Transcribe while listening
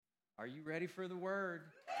Are you ready for the word?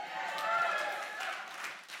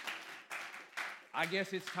 I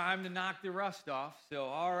guess it's time to knock the rust off, so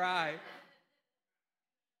all right.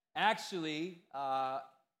 Actually,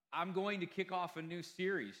 I'm going to kick off a new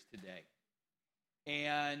series today.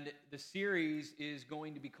 And the series is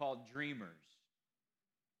going to be called Dreamers.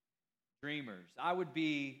 Dreamers. I would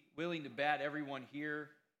be willing to bet everyone here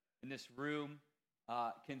in this room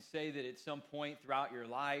can say that at some point throughout your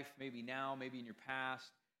life, maybe now, maybe in your past,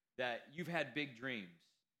 that you've had big dreams.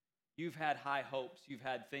 You've had high hopes. You've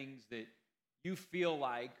had things that you feel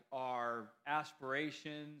like are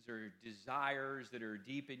aspirations or desires that are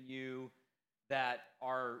deep in you that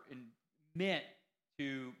are meant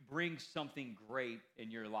to bring something great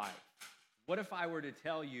in your life. What if I were to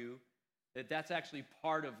tell you that that's actually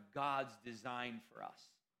part of God's design for us?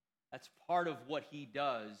 That's part of what He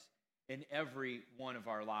does in every one of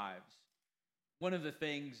our lives. One of the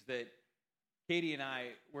things that Katie and I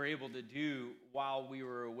were able to do while we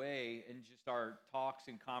were away in just our talks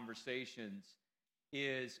and conversations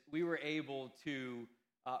is we were able to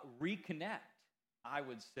reconnect, I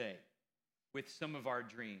would say, with some of our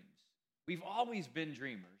dreams. We've always been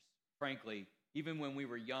dreamers, frankly, even when we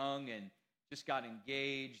were young and just got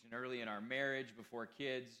engaged and early in our marriage before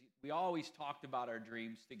kids. We always talked about our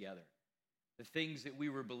dreams together, the things that we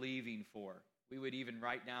were believing for. We would even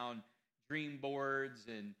write down dream boards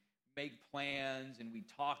and make plans, and we'd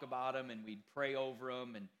talk about them, and we'd pray over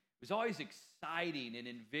them, and it was always exciting and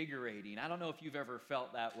invigorating. I don't know if you've ever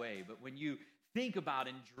felt that way, but when you think about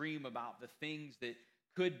and dream about the things that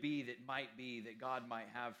could be, that might be, that God might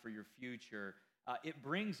have for your future, it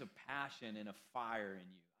brings a passion and a fire in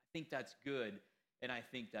you. I think that's good, and I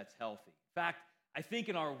think that's healthy. In fact, I think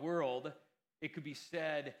in our world, it could be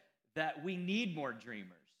said that we need more dreamers.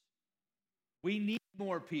 We need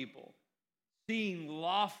more people seeing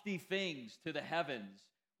lofty things to the heavens,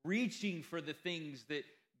 reaching for the things that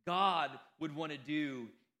God would want to do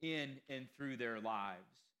in and through their lives.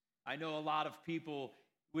 I know a lot of people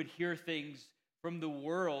would hear things from the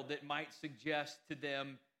world that might suggest to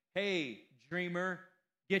them, hey, dreamer,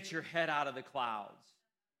 get your head out of the clouds.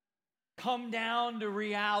 Come down to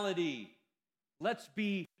reality. Let's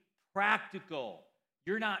be practical.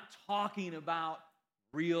 You're not talking about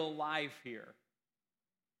real life here.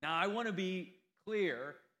 Now, I want to be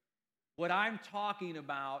clear. What I'm talking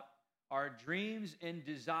about are dreams and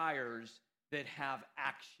desires that have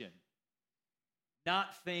action,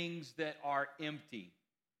 not things that are empty.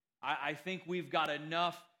 I think we've got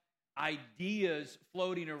enough ideas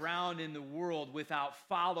floating around in the world without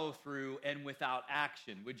follow-through and without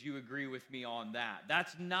action. Would you agree with me on that?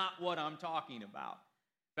 That's not what I'm talking about.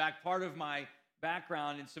 In fact, part of my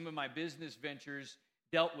background in some of my business ventures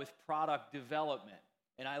dealt with product development.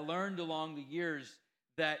 And I learned along the years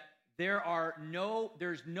that there's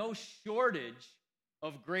no shortage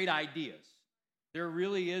of great ideas. There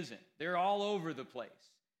really isn't. They're all over the place.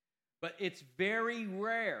 But it's very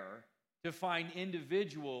rare to find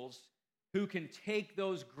individuals who can take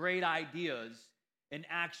those great ideas and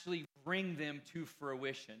actually bring them to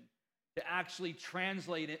fruition, to actually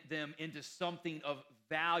translate them into something of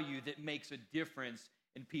value that makes a difference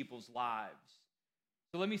in people's lives.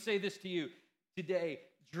 So let me say this to you today.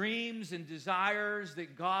 Dreams and desires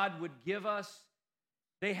that God would give us,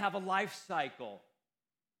 they have a life cycle.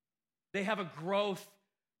 They have a growth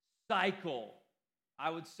cycle. I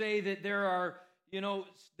would say that there are,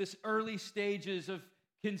 this early stages of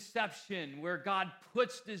conception where God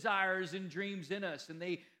puts desires and dreams in us and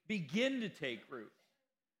they begin to take root.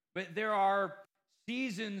 But there are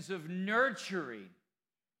seasons of nurturing.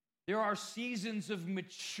 There are seasons of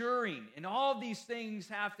maturing. And all these things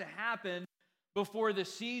have to happen before the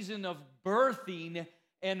season of birthing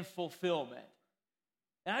and fulfillment.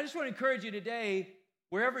 And I just want to encourage you today,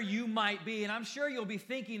 wherever you might be, and I'm sure you'll be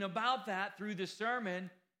thinking about that through the sermon,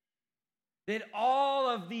 that all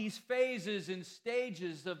of these phases and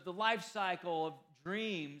stages of the life cycle of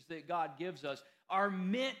dreams that God gives us are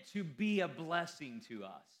meant to be a blessing to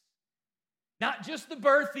us. Not just the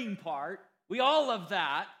birthing part. We all love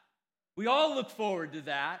that. We all look forward to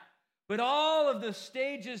that. But all of the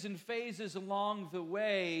stages and phases along the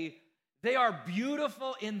way, they are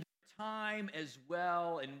beautiful in their time as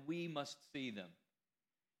well, and we must see them.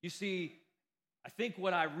 You see, I think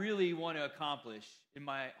what I really want to accomplish in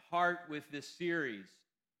my heart with this series is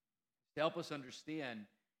to help us understand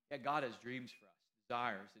that God has dreams for us,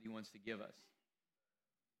 desires that He wants to give us.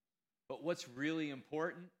 But what's really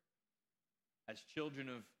important as children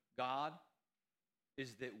of God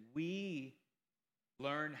is that we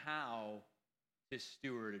learn how to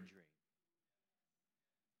steward a dream.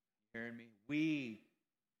 You hearing me? We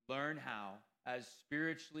learn how as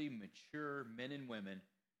spiritually mature men and women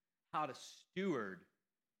how to steward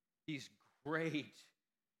these great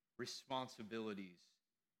responsibilities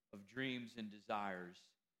of dreams and desires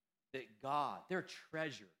that God, their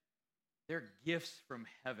treasure, their gifts from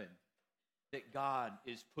heaven that God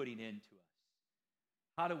is putting into us.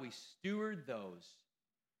 How do we steward those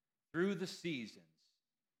through the seasons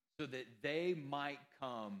so that they might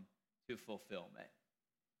come to fulfillment?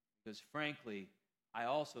 Because frankly, I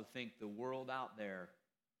also think the world out there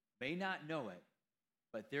may not know it,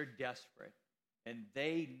 but they're desperate and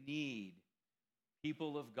they need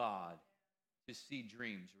people of God to see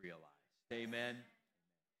dreams realized. Amen.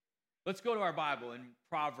 Let's go to our Bible in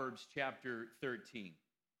Proverbs chapter 13.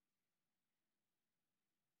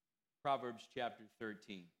 Proverbs chapter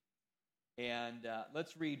 13. And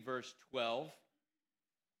let's read verse 12.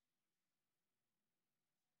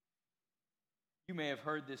 You may have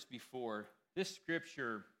heard this before. This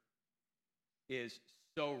scripture is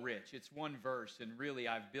so rich. It's one verse, and really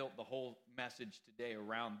I've built the whole message today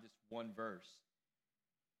around this one verse.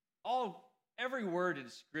 Every word in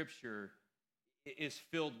scripture is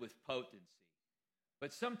filled with potency.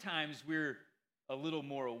 But sometimes we're a little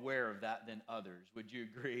more aware of that than others. Would you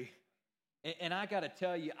agree? And I got to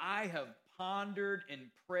tell you, I have pondered and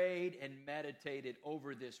prayed and meditated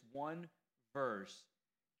over this one verse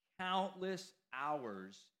countless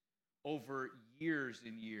hours over years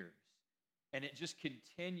and years. And it just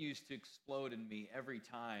continues to explode in me every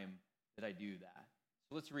time that I do that.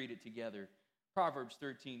 So let's read it together. Proverbs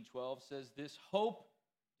 13:12 says this: hope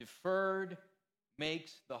deferred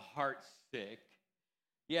makes the heart sick.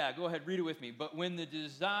 Yeah, go ahead, read it with me. But when the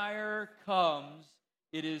desire comes,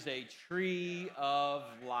 it is a tree of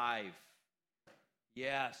life.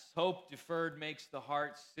 Yes, hope deferred makes the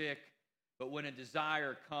heart sick, but when a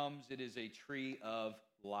desire comes, it is a tree of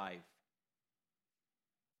life.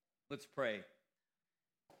 Let's pray.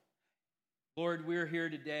 Lord, we're here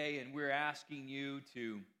today and we're asking you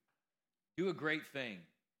to do a great thing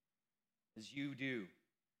as you do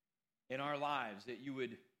in our lives, that you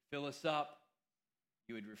would fill us up,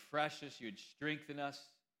 you would refresh us, you would strengthen us,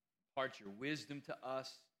 impart your wisdom to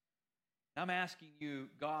us. And I'm asking you,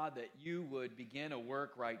 God, that you would begin a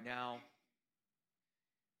work right now,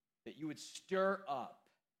 that you would stir up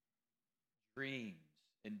dreams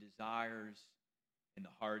and desires in the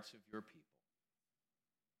hearts of your people.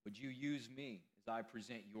 Would you use me as I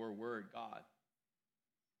present your word, God,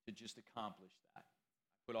 to just accomplish that?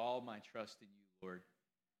 I put all my trust in you, Lord.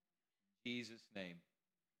 In Jesus' name.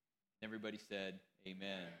 Everybody said,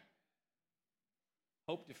 amen.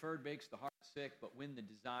 Hope deferred makes the heart sick, but when the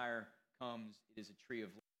desire comes, it is a tree of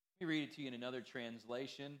life. Let me read it to you in another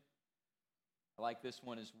translation. I like this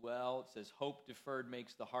one as well. It says, hope deferred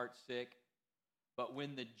makes the heart sick, but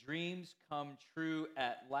when the dreams come true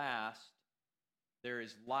at last, there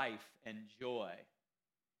is life and joy.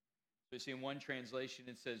 So you see in one translation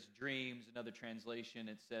it says dreams, another translation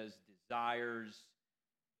it says desires.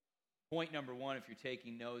 Point number one, if you're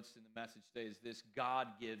taking notes in the message today, is this: God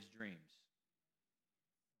gives dreams.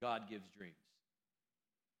 God gives dreams.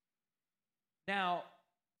 Now,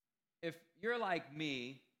 if you're like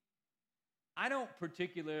me, I don't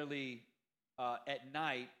particularly, at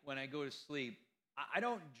night when I go to sleep, I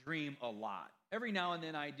don't dream a lot. Every now and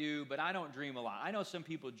then I do, but I don't dream a lot. I know some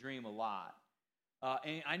people dream a lot.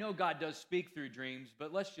 And I know God does speak through dreams,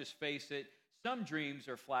 but let's just face it, some dreams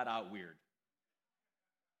are flat out weird.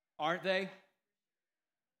 Aren't they?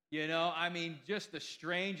 You know, I mean, just the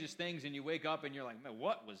strangest things, and you wake up and you're like, man,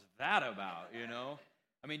 what was that about, you know?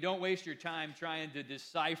 I mean, don't waste your time trying to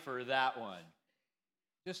decipher that one.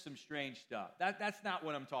 Just some strange stuff. That's not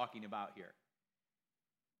what I'm talking about here.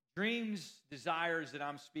 Dreams, desires that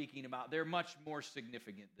I'm speaking about, they're much more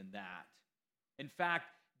significant than that. In fact,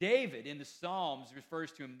 David in the Psalms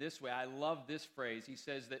refers to him this way. I love this phrase. He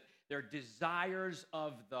says that they're desires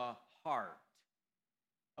of the heart.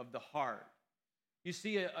 Of the heart. You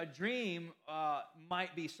see, a dream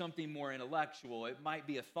might be something more intellectual. It might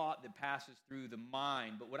be a thought that passes through the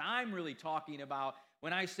mind. But what I'm really talking about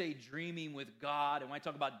when I say dreaming with God and when I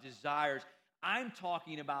talk about desires, I'm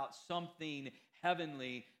talking about something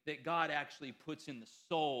heavenly that God actually puts in the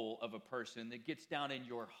soul of a person, that gets down in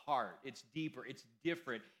your heart. It's deeper, it's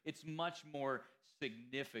different, it's much more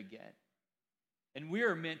significant. And we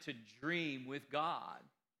are meant to dream with God.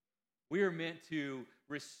 We are meant to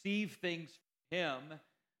receive things from Him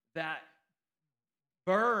that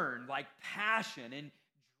burn like passion and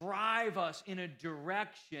drive us in a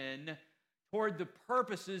direction toward the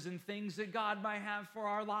purposes and things that God might have for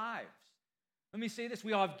our lives. Let me say this.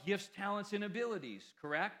 We all have gifts, talents, and abilities,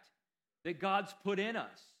 correct? That God's put in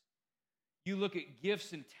us. You look at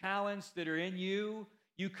gifts and talents that are in you.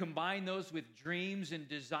 You combine those with dreams and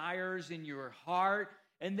desires in your heart,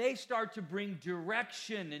 and they start to bring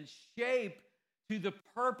direction and shape to the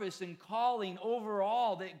purpose and calling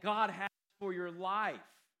overall that God has for your life.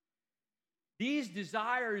 These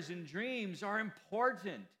desires and dreams are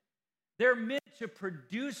important. They're meant to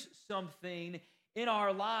produce something in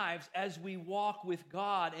our lives as we walk with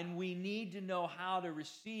God, and we need to know how to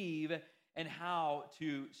receive and how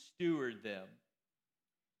to steward them.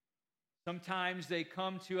 Sometimes they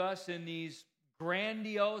come to us in these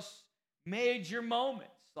grandiose, major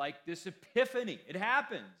moments, like this epiphany. It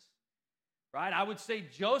happens, right? I would say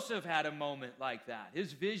Joseph had a moment like that.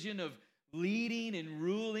 His vision of leading and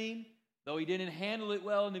ruling, though he didn't handle it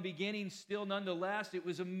well in the beginning, still nonetheless, it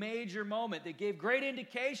was a major moment that gave great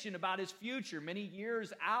indication about his future many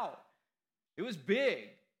years out. It was big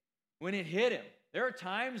when it hit him. There are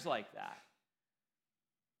times like that.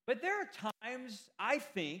 But there are times, I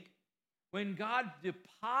think, when God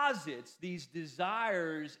deposits these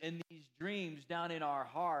desires and these dreams down in our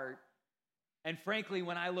heart, and frankly,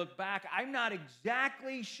 when I look back, I'm not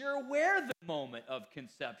exactly sure where the moment of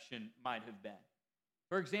conception might have been.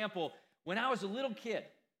 For example, when I was a little kid,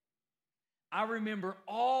 I remember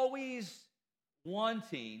always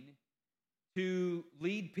wanting to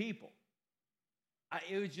lead people.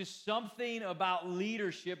 It was just something about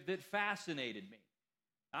leadership that fascinated me.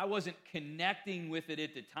 I wasn't connecting with it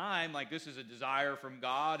at the time, like this is a desire from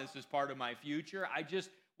God, this is part of my future. I just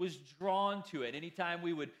was drawn to it. Anytime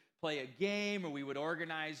we would play a game or we would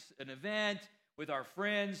organize an event with our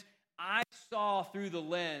friends, I saw through the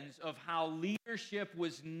lens of how leadership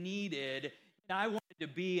was needed, and I wanted to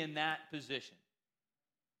be in that position.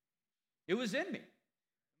 It was in me.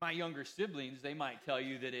 My younger siblings, they might tell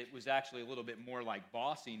you that it was actually a little bit more like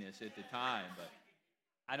bossiness at the time, but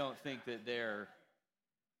I don't think that they're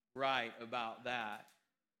right about that.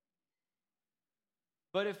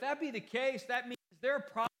 But if that be the case, that means there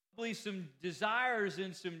are probably some desires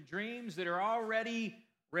and some dreams that are already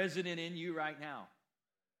resident in you right now.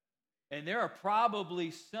 And there are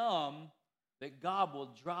probably some that God will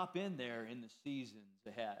drop in there in the seasons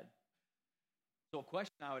ahead. So a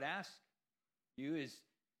question I would ask you is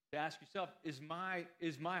to ask yourself, is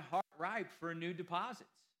my heart ripe for new deposits?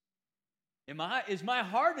 Is my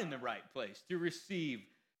heart in the right place to receive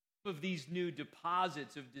of these new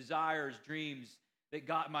deposits of desires, dreams that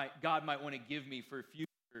God might want to give me for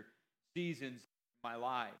future seasons of my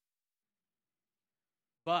life?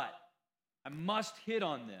 But I must hit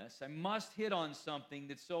on this. I must hit on something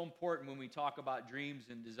that's so important when we talk about dreams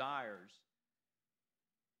and desires.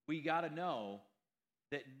 We got to know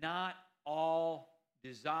that not all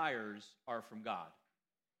desires are from God.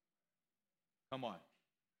 Come on.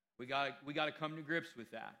 We got to come to grips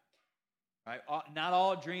with that. Right? Not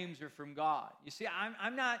all dreams are from God. You see,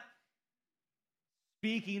 I'm not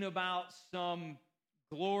speaking about some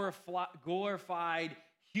glorified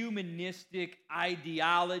humanistic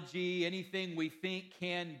ideology, anything we think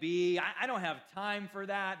can be. I don't have time for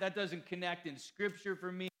that. That doesn't connect in Scripture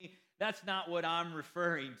for me. That's not what I'm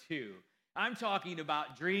referring to. I'm talking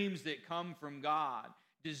about dreams that come from God,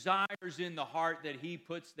 desires in the heart that He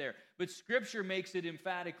puts there. But Scripture makes it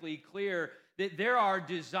emphatically clear that there are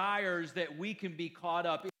desires that we can be caught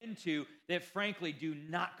up into that frankly do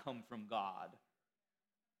not come from God.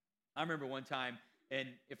 I remember one time, and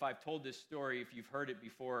if I've told this story, if you've heard it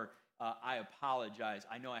before, I apologize.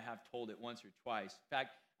 I know I have told it once or twice. In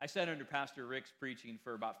fact, I sat under Pastor Rick's preaching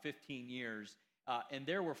for about 15 years, and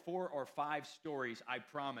there were 4 or 5 stories, I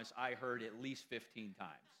promise, I heard at least 15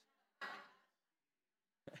 times.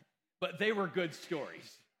 But they were good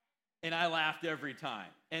stories, and I laughed every time,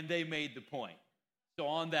 and they made the point. So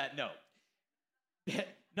on that note, a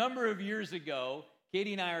number of years ago,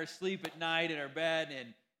 Katie and I are asleep at night in our bed,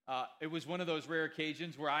 and it was one of those rare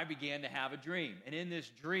occasions where I began to have a dream. And in this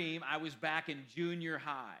dream, I was back in junior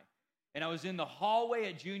high. And I was in the hallway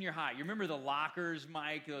at junior high. You remember the lockers,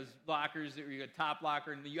 Mike? Those lockers that were a top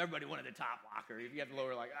locker, and everybody wanted the top locker. If you had the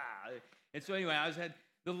lower, like, ah. And so anyway, I had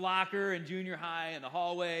the locker in junior high in the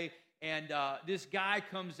hallway, and this guy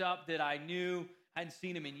comes up that I knew, hadn't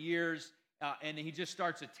seen him in years, and he just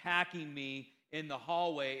starts attacking me in the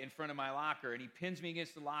hallway in front of my locker. And he pins me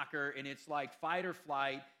against the locker, and it's like fight or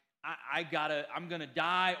flight. I'm gonna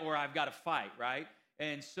die or I've got to fight, right?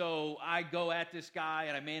 And so I go at this guy,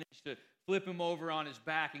 and I manage to flip him over on his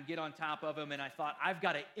back and get on top of him, and I thought, I've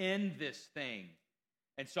got to end this thing.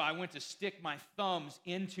 And so I went to stick my thumbs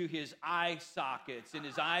into his eye sockets and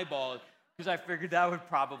his eyeballs, because I figured that would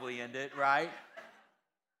probably end it, right?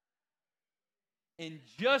 And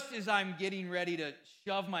just as I'm getting ready to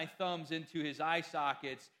shove my thumbs into his eye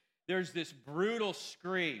sockets, there's this brutal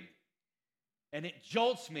scream, and it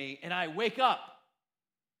jolts me, and I wake up,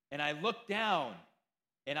 and I look down,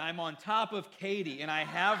 and I'm on top of Katie, and I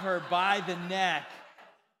have her by the neck.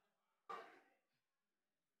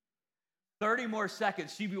 30 more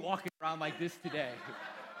seconds, she'd be walking around like this today.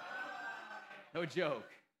 No joke.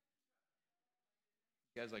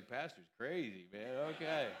 You guys like, Pastor's crazy, man.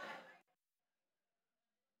 Okay.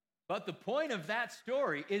 But the point of that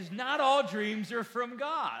story is not all dreams are from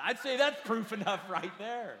God. I'd say that's proof enough right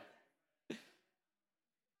there.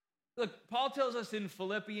 Look, Paul tells us in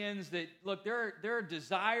Philippians that, look, there are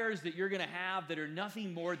desires that you're going to have that are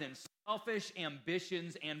nothing more than selfish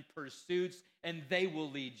ambitions and pursuits, and they will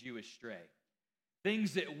lead you astray.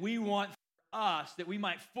 Things that we want for us, that we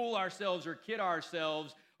might fool ourselves or kid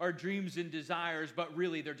ourselves, are dreams and desires, but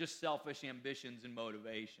really they're just selfish ambitions and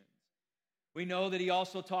motivations. We know that he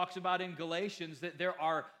also talks about in Galatians that there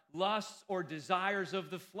are lusts or desires of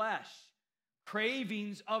the flesh,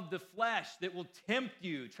 cravings of the flesh that will tempt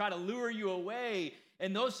you, try to lure you away,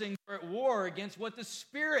 and those things are at war against what the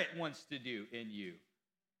Spirit wants to do in you.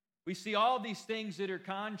 We see all these things that are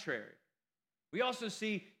contrary. We also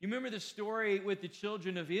see, you remember the story with the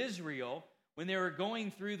children of Israel when they were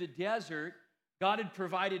going through the desert. God had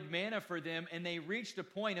provided manna for them, and they reached a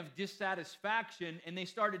point of dissatisfaction, and they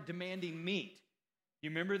started demanding meat. You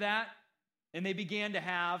remember that? And they began to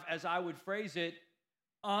have, as I would phrase it,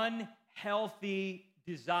 unhealthy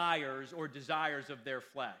desires or desires of their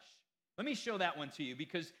flesh. Let me show that one to you,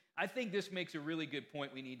 because I think this makes a really good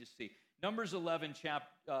point we need to see. Numbers 11,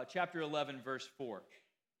 chapter 11, verse 4.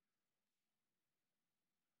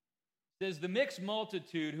 It says, the mixed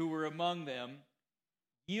multitude who were among them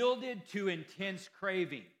yielded to intense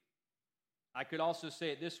craving. I could also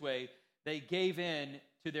say it this way: they gave in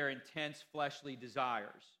to their intense fleshly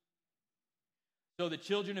desires. So the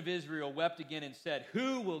children of Israel wept again and said,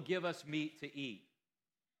 who will give us meat to eat?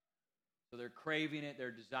 So they're craving it,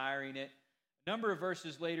 they're desiring it. A number of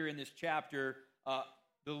verses later in this chapter, the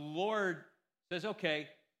Lord says, okay,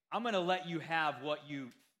 I'm going to let you have what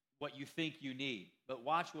you think you need. But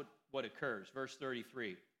watch what occurs. Verse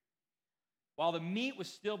 33. While the meat was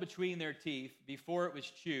still between their teeth, before it was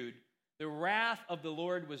chewed, the wrath of the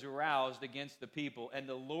Lord was aroused against the people, and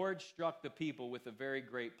the Lord struck the people with a very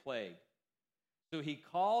great plague. So he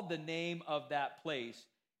called the name of that place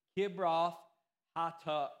Kibroth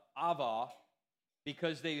Hattaavah,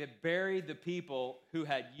 because they had buried the people who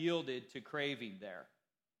had yielded to craving there.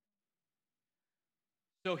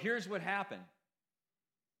 So here's what happened.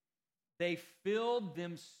 They filled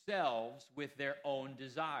themselves with their own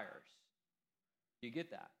desires. You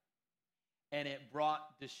get that? And it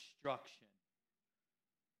brought destruction.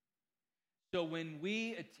 So when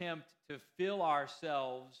we attempt to fill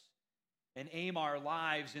ourselves and aim our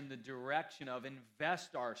lives in the direction of,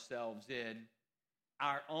 invest ourselves in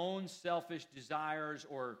our own selfish desires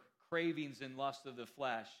or cravings and lust of the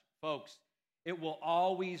flesh, folks, it will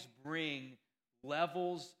always bring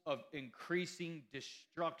levels of increasing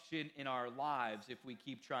destruction in our lives if we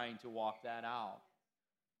keep trying to walk that out.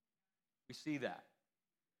 We see that.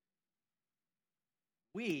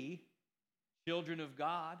 We, children of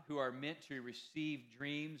God, who are meant to receive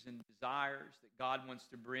dreams and desires that God wants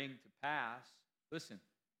to bring to pass, listen,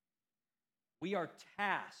 we are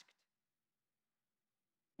tasked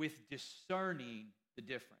with discerning the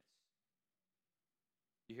difference.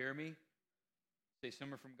 You hear me? Say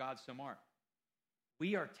some are from God, some aren't.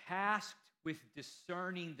 We are tasked with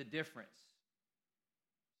discerning the difference.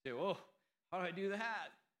 You say, oh, how do I do that?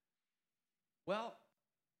 Well,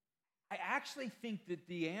 I actually think that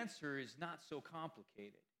the answer is not so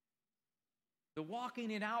complicated. The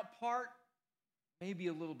walking it out part may be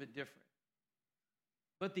a little bit different.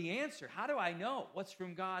 But the answer, how do I know what's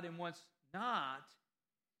from God and what's not?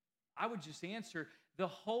 I would just answer, the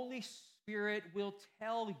Holy Spirit will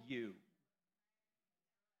tell you.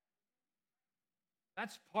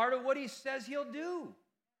 That's part of what he says he'll do.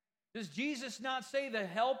 Does Jesus not say the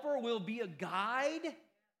helper will be a guide?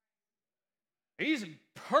 He's a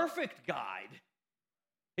perfect guide.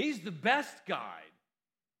 He's the best guide.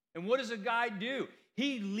 And what does a guide do?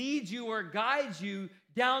 He leads you or guides you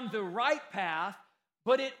down the right path,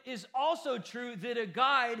 but it is also true that a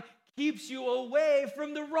guide keeps you away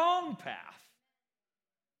from the wrong path.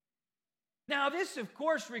 Now, this, of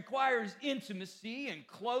course, requires intimacy and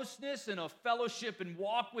closeness and a fellowship and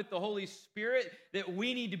walk with the Holy Spirit that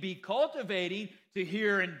we need to be cultivating to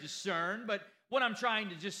hear and discern. But what I'm trying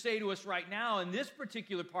to just say to us right now in this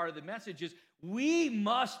particular part of the message is we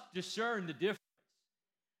must discern the difference.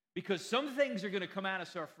 Because some things are going to come at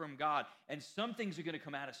us are from God, and some things are going to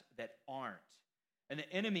come at us that aren't. And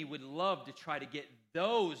the enemy would love to try to get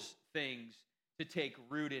those things to take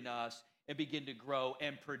root in us and begin to grow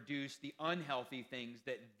and produce the unhealthy things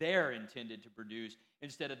that they're intended to produce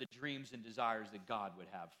instead of the dreams and desires that God would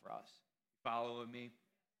have for us. Following me?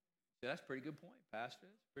 So that's a pretty good point, Pastor.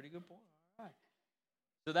 That's a pretty good point. All right.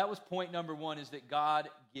 So that was point number 1, is that God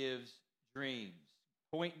gives dreams.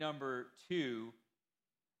 Point number 2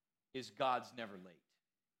 is God's never late.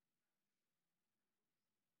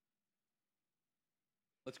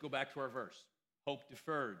 Let's go back to our verse. Hope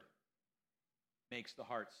deferred makes the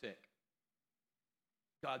heart sick.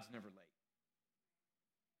 God's never late.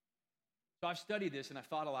 So I've studied this and I've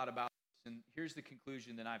thought a lot about this, and here's the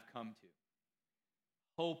conclusion that I've come to.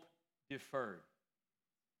 Hope deferred.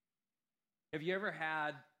 Have you ever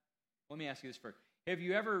had, let me ask you this first. Have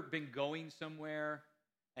you ever been going somewhere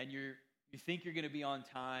and you think you're going to be on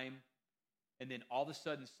time, and then all of a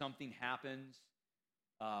sudden something happens,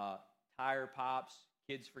 tire pops,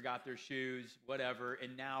 kids forgot their shoes, whatever,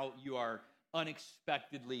 and now you are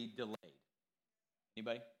unexpectedly delayed?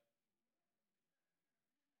 Anybody?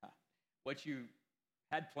 What you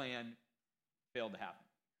had planned failed to happen.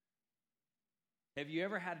 Have you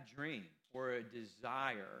ever had a dream or a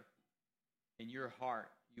desire in your heart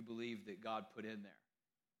you believe that God put in there,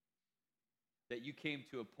 that you came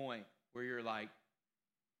to a point where you're like,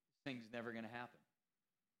 this thing's never going to happen?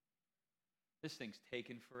 This thing's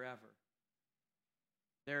taken forever.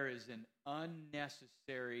 There is an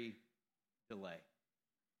unnecessary delay.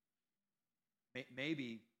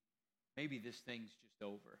 Maybe this thing's just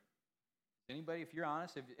over. Anybody, if you're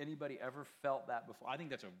honest, have anybody ever felt that before? I think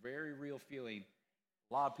that's a very real feeling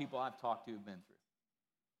a lot of people I've talked to have been through.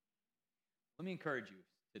 Let me encourage you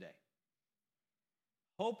today.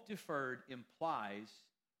 Hope deferred implies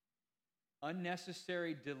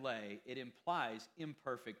unnecessary delay. It implies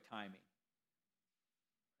imperfect timing.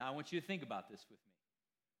 Now, I want you to think about this with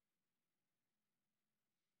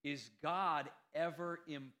me. Is God ever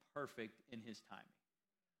imperfect in his timing?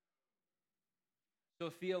 So,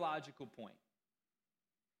 theological point.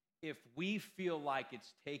 If we feel like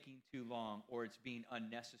it's taking too long or it's being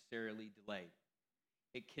unnecessarily delayed,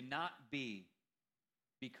 it cannot be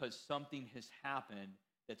because something has happened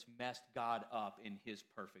that's messed God up in his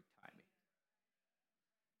perfect timing.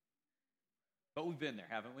 But we've been there,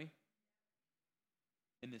 haven't we?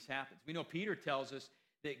 And this happens. We know Peter tells us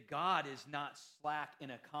that God is not slack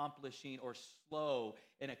in accomplishing or slow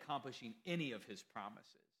in accomplishing any of his promises.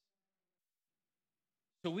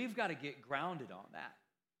 So we've got to get grounded on that.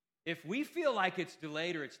 If we feel like it's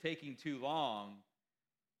delayed or it's taking too long,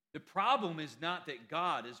 the problem is not that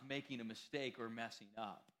God is making a mistake or messing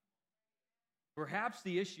up. Perhaps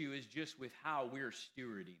the issue is just with how we're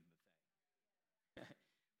stewarding the thing.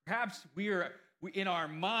 Perhaps in our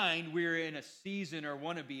mind, we're in a season or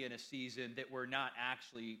want to be in a season that we're not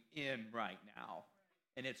actually in right now.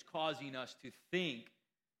 And it's causing us to think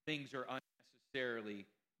things are unnecessarily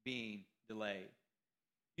being delayed.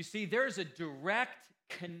 You see, there's a direct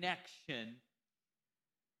connection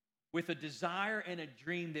with a desire and a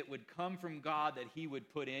dream that would come from God that he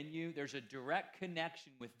would put in you. There's a direct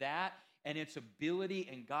connection with that and its ability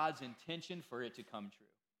and God's intention for it to come true.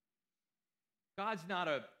 God's not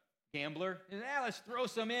a gambler. Let's throw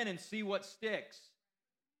some in and see what sticks.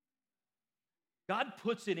 God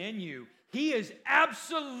puts it in you. He is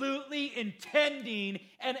absolutely intending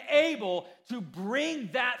and able to bring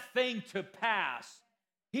that thing to pass.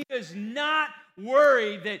 He is not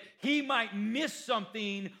worried that he might miss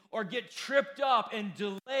something or get tripped up and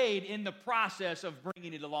delayed in the process of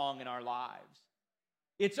bringing it along in our lives.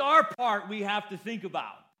 It's our part we have to think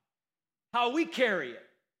about. How we carry it.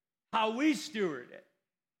 How we steward it.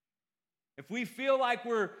 If we feel like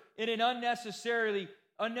we're in an unnecessary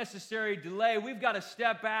delay, we've got to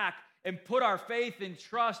step back and put our faith and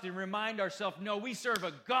trust and remind ourselves, no, we serve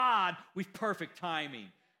a God with perfect timing.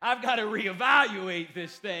 I've got to reevaluate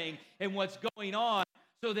this thing and what's going on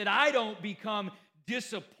so that I don't become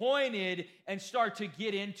disappointed and start to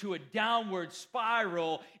get into a downward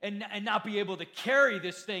spiral and not be able to carry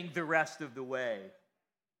this thing the rest of the way.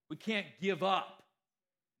 We can't give up.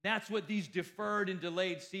 That's what these deferred and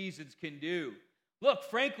delayed seasons can do. Look,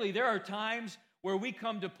 frankly, there are times where we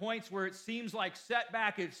come to points where it seems like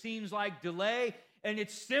setback, it seems like delay, and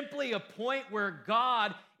it's simply a point where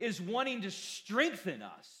God is wanting to strengthen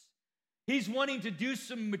us. He's wanting to do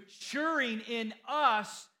some maturing in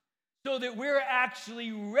us so that we're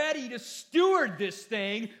actually ready to steward this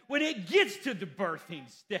thing when it gets to the birthing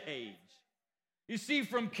stage. You see,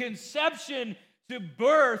 from conception to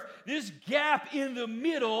birth, this gap in the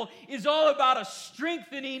middle is all about a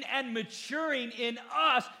strengthening and maturing in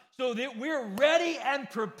us so that we're ready and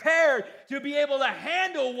prepared to be able to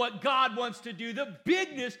handle what God wants to do, the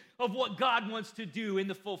bigness of what God wants to do in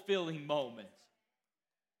the fulfilling moments.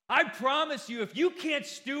 I promise you, if you can't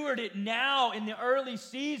steward it now in the early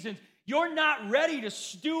seasons, you're not ready to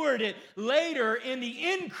steward it later in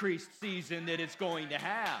the increased season that it's going to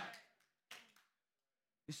have.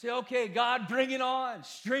 You say, okay, God, bring it on.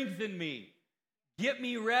 Strengthen me. Get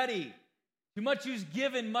me ready. Too much is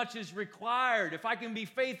given, much is required. If I can be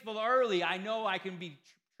faithful early, I know I can be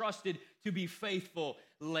trusted to be faithful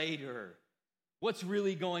later. What's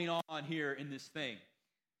really going on here in this thing?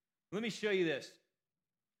 Let me show you this.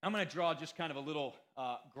 I'm going to draw just kind of a little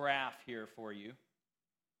graph here for you.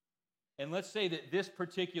 And let's say that this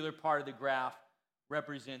particular part of the graph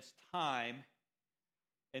represents time,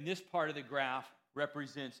 and this part of the graph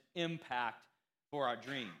represents impact for our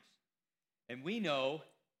dreams. And we know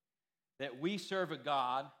that we serve a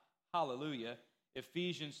God, hallelujah,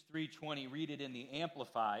 Ephesians 3:20, read it in the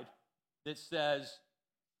Amplified, that says,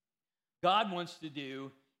 God wants to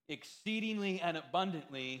do exceedingly and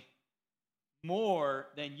abundantly more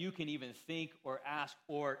than you can even think or ask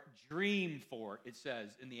or dream for, it says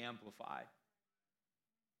in the Amplified.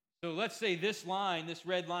 So let's say this line, this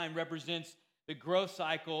red line, represents the growth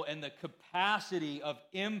cycle and the capacity of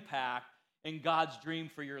impact in God's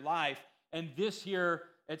dream for your life. And this here,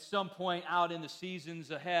 at some point out in the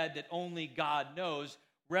seasons ahead that only God knows,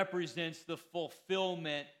 represents the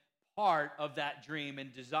fulfillment part of that dream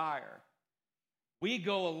and desire. We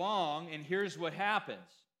go along, and here's what happens.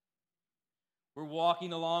 We're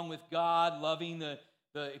walking along with God, loving the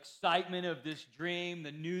excitement of this dream,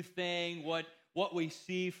 the new thing, what we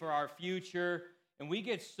see for our future. And we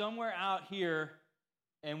get somewhere out here,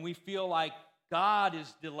 and we feel like God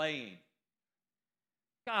is delaying.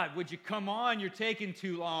 God, would you come on? You're taking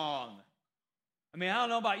too long. I mean, I don't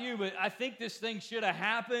know about you, but I think this thing should have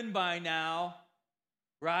happened by now,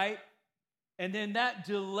 right? And then that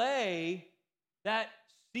delay, that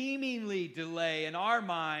seemingly delay in our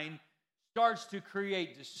mind starts to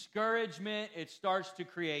create discouragement. It starts to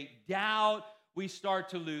create doubt. We start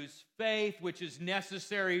to lose faith, which is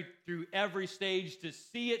necessary through every stage to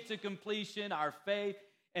see it to completion, our faith.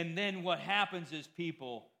 And then what happens is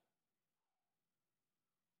people,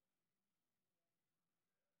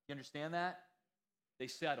 you understand that? They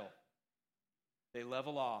settle. They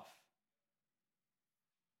level off.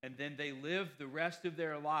 And then they live the rest of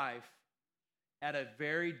their life at a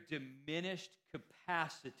very diminished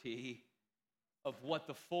capacity of what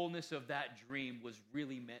the fullness of that dream was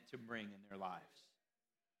really meant to bring in their lives.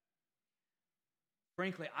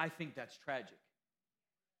 Frankly, I think that's tragic.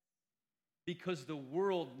 Because the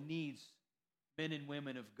world needs men and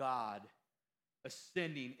women of God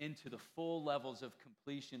ascending into the full levels of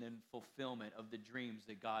completion and fulfillment of the dreams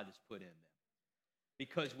that God has put in them.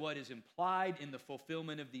 Because what is implied in the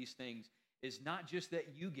fulfillment of these things is not just that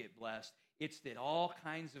you get blessed, it's that all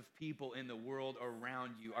kinds of people in the world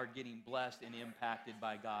around you are getting blessed and impacted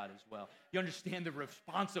by God as well. You understand the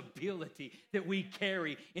responsibility that we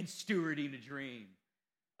carry in stewarding a dream.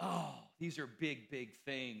 Oh, these are big, big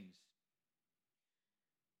things.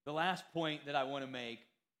 The last point that I want to make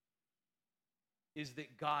is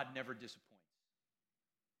that God never disappoints.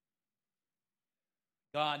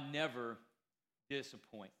 God never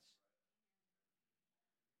disappoints.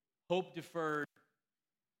 Hope deferred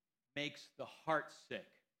makes the heart sick.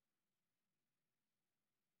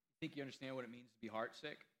 Think you understand what it means to be heart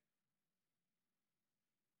sick?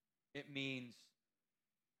 It means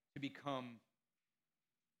to become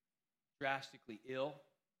drastically ill.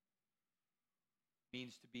 It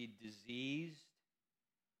means to be diseased,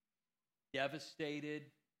 devastated,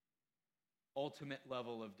 ultimate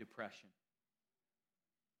level of depression.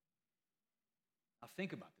 Now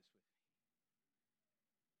think about this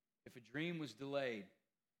with me. If a dream was delayed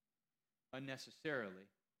unnecessarily,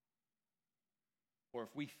 or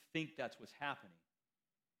if we think that's what's happening,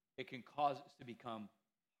 it can cause us to become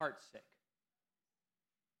heartsick,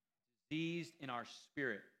 diseased in our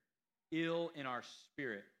spirit, ill in our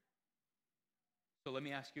spirit. So let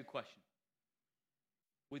me ask you a question.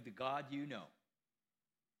 Would the God you know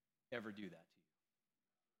ever do that to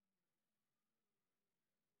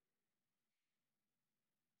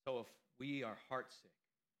you? So if we are heartsick,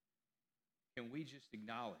 can we just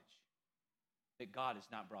acknowledge that God has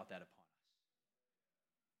not brought that upon us?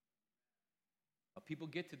 People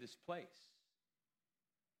get to this place.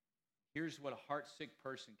 Here's what a heartsick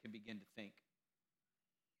person can begin to think.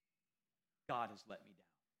 God has let me down.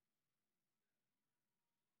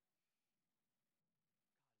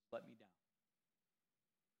 Let me down.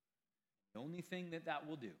 The only thing that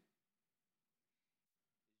will do is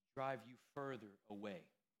drive you further away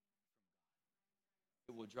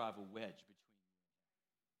it will drive a wedge between you.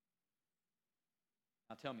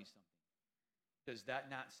 Now tell me something. Does that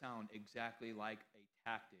not sound exactly like a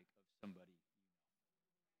tactic of somebody you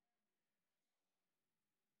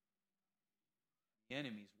know? The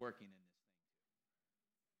enemy's working in this thing.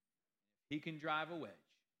 If he can drive a wedge,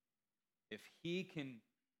 if he can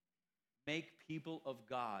make people of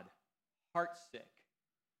God heartsick,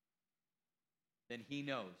 then he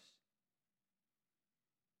knows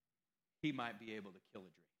he might be able to kill a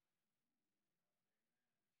dream.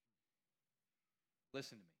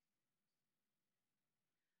 Listen to me.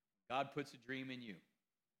 God puts a dream in you.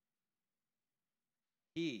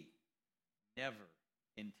 He never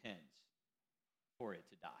intends for it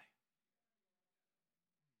to die.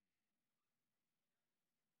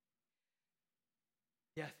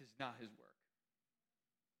 Death is not his work.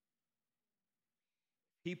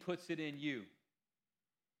 He puts it in you,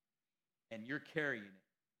 and you're carrying it.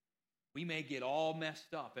 We may get all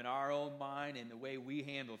messed up in our own mind and the way we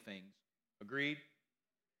handle things. Agreed?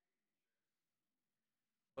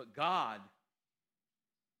 But God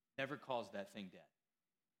never calls that thing dead.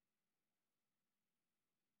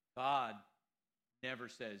 God never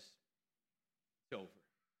says it's over.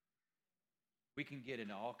 We can get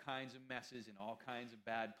into all kinds of messes and all kinds of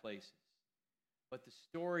bad places. But the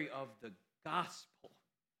story of the gospel of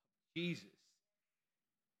Jesus is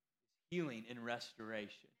healing and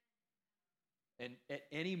restoration. And at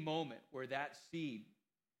any moment where that seed,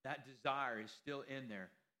 that desire is still in there,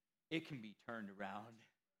 it can be turned around.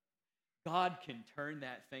 God can turn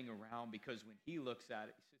that thing around, because when he looks at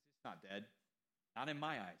it, he says, it's not dead. Not in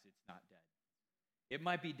my eyes, it's not dead. It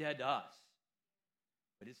might be dead to us,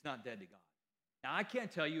 but it's not dead to God. Now, I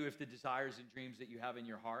can't tell you if the desires and dreams that you have in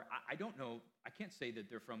your heart, I don't know. I can't say that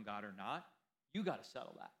they're from God or not. You got to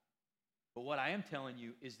settle that. But what I am telling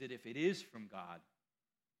you is that if it is from God,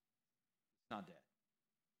 it's not dead.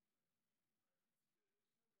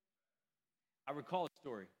 I recall a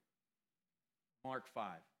story. Mark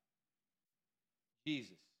 5.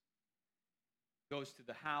 Jesus goes to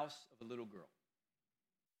the house of a little girl.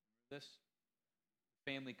 Remember this?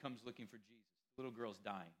 The family comes looking for Jesus. The little girl's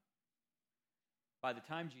dying. By the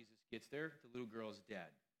time Jesus gets there, the little girl is dead.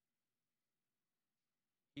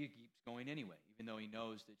 He keeps going anyway, even though he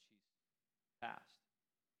knows that she's passed.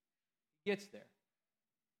 He gets there.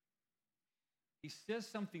 He says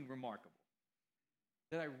something remarkable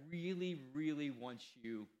that I really, really want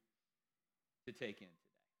you to take in today.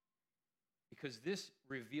 Because this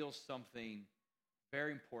reveals something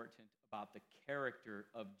very important about the character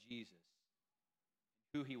of Jesus,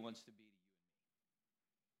 who he wants to be to you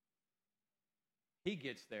and me. He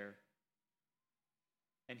gets there,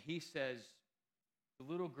 and he says, the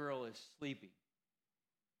little girl is sleeping.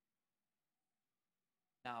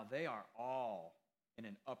 Now, they are all in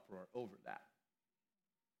an uproar over that.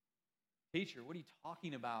 Teacher, what are you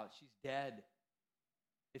talking about? She's dead.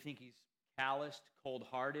 They think he's calloused,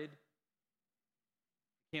 cold-hearted.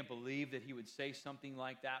 Can't believe that he would say something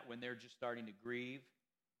like that when they're just starting to grieve.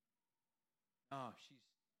 Oh, she's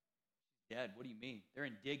dead. What do you mean? They're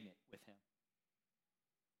indignant with him.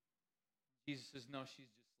 Jesus says, no, she's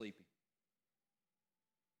just sleeping.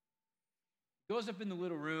 He goes up in the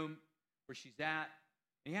little room where she's at,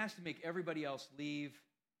 and he has to make everybody else leave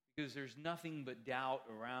because there's nothing but doubt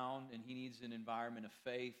around, and he needs an environment of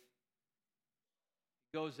faith.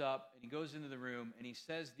 He goes up, and he goes into the room, and he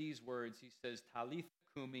says these words. He says, Talitha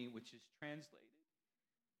Kumi, which is translated,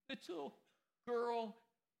 little girl,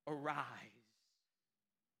 arise.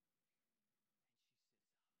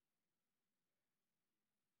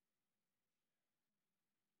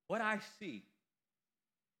 What I see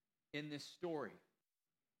in this story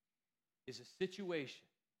is a situation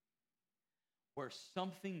where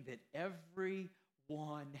something that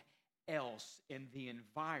everyone else in the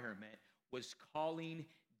environment was calling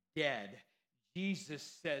dead, Jesus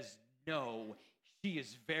says, no, she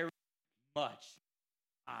is very much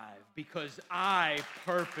alive because I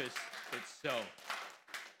purposed it so.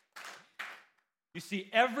 You see,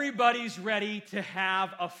 everybody's ready to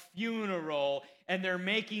have a funeral, and they're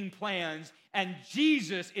making plans, and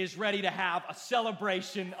Jesus is ready to have a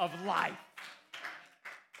celebration of life.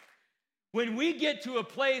 When we get to a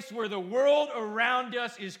place where the world around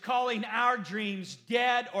us is calling our dreams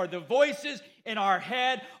dead, or the voices in our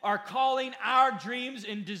head are calling our dreams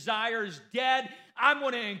and desires dead, I'm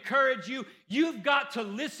going to encourage you, you've got to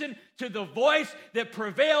listen to the voice that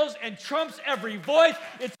prevails and trumps every voice.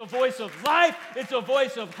 It's a voice of life. It's a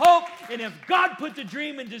voice of hope. And if God puts a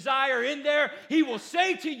dream and desire in there, he will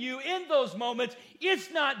say to you in those moments,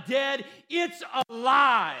 it's not dead, it's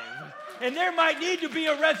alive. And there might need to be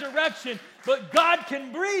a resurrection, but God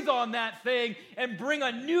can breathe on that thing and bring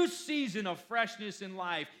a new season of freshness in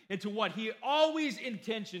life into what He always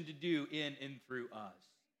intentioned to do in and through us.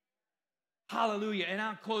 Hallelujah. And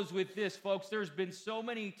I'll close with this, folks. There's been so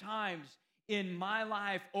many times in my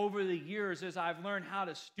life over the years as I've learned how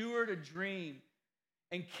to steward a dream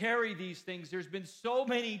and carry these things. There's been so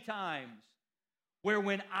many times where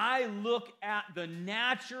when I look at the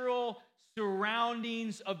natural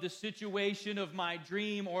surroundings of the situation of my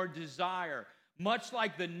dream or desire, much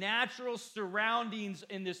like the natural surroundings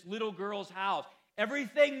in this little girl's house,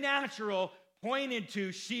 everything natural pointed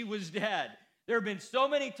to she was dead. There have been so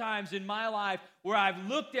many times in my life where I've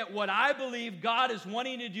looked at what I believe God is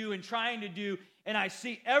wanting to do and trying to do, and I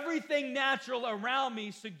see everything natural around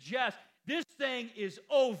me suggest this thing is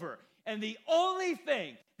over. And the only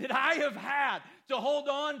thing that I have had to hold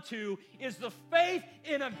on to is the faith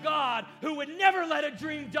in a God who would never let a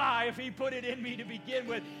dream die if He put it in me to begin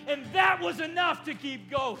with. And that was enough to keep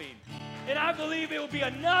going. And I believe it will be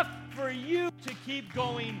enough for you to keep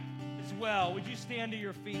going as well. Would you stand to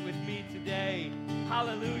your feet with me today?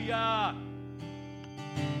 Hallelujah.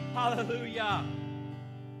 Hallelujah.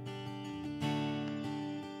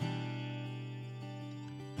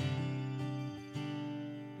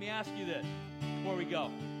 Let me ask you this before we go.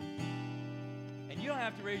 And you don't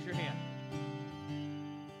have to raise your hand.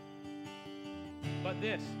 But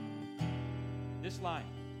this line.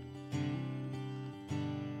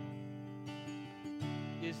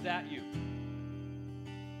 Is that you?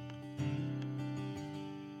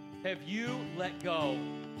 Have you let go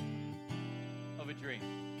of a dream?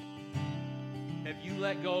 Have you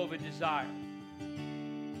let go of a desire?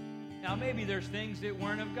 Now, maybe there's things that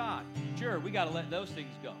weren't of God. Sure, we got to let those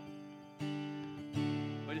things go.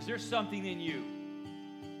 But is there something in you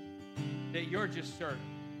that you're just certain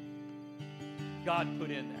God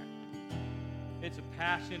put in there? It's a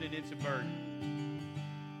passion and it's a burden.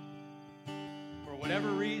 For whatever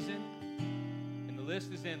reason, and the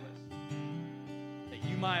list is endless, that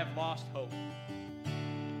you might have lost hope.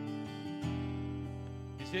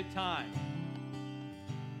 Is it time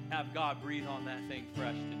to have God breathe on that thing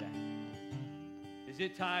fresh today? Is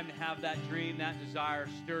it time to have that dream, that desire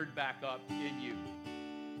stirred back up in you?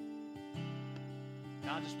 And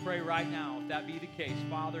I'll just pray right now, if that be the case.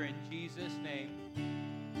 Father, in Jesus' name,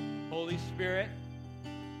 Holy Spirit,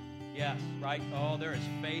 yes, right? Oh, there is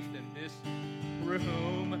faith in this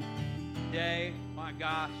room today. My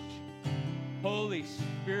gosh. Holy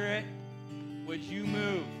Spirit, would you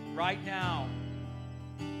move right now?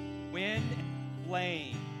 Wind and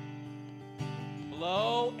flame,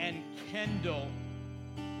 blow and kindle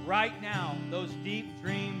right now those deep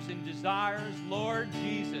dreams and desires, Lord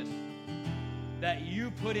Jesus, that you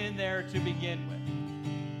put in there to begin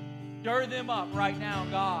with. Stir them up right now,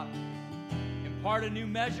 God. Impart a new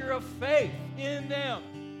measure of faith in them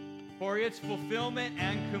for its fulfillment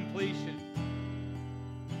and completion.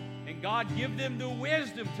 And God, give them the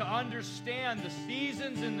wisdom to understand the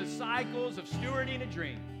seasons and the cycles of stewarding a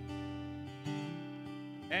dream.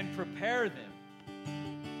 And prepare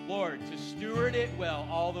them, Lord, to steward it well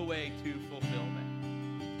all the way to fulfillment.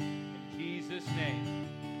 In Jesus' name,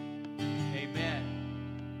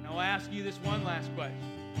 amen. Now I'll ask you this one last question.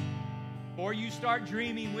 Before you start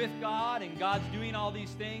dreaming with God and God's doing all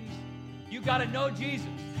these things, you got to know Jesus.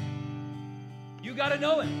 You got to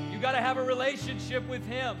know Him. You got to have a relationship with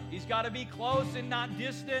Him. He's got to be close and not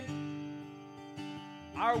distant.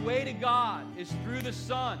 Our way to God is through the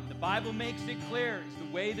Son. The Bible makes it clear. It's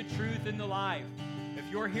the way, the truth, and the life. If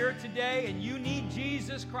you're here today and you need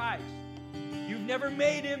Jesus Christ, you've never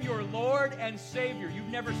made Him your Lord and Savior. You've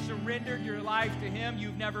never surrendered your life to Him.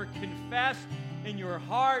 You've never confessed in your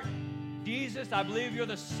heart, Jesus, I believe you're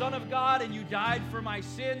the Son of God and you died for my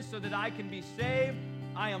sins so that I can be saved.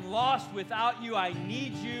 I am lost without you. I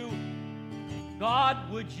need you. God,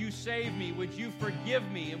 would you save me? Would you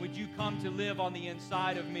forgive me? And would you come to live on the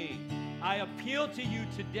inside of me? I appeal to you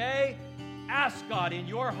today. Ask God in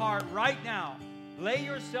your heart right now. Lay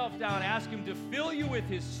yourself down. Ask Him to fill you with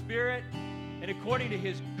His Spirit. And according to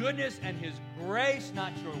His goodness and His grace,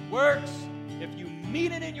 not your works, if you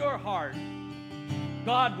mean it in your heart,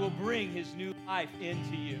 God will bring His new life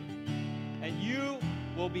into you. And you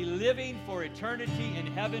will be living for eternity in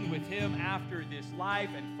heaven with Him after this life.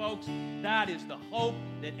 And folks, that is the hope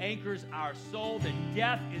that anchors our soul, that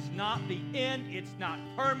death is not the end, it's not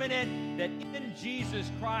permanent, that in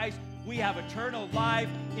Jesus Christ we have eternal life.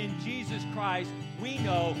 In Jesus Christ we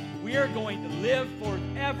know we are going to live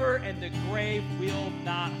forever and the grave will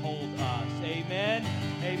not hold us. Amen.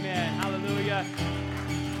 Amen. Hallelujah.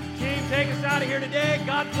 Team, take us out of here today.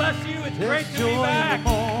 God bless you. It's great There's to be joy back. in the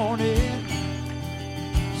morning,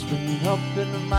 springing up in the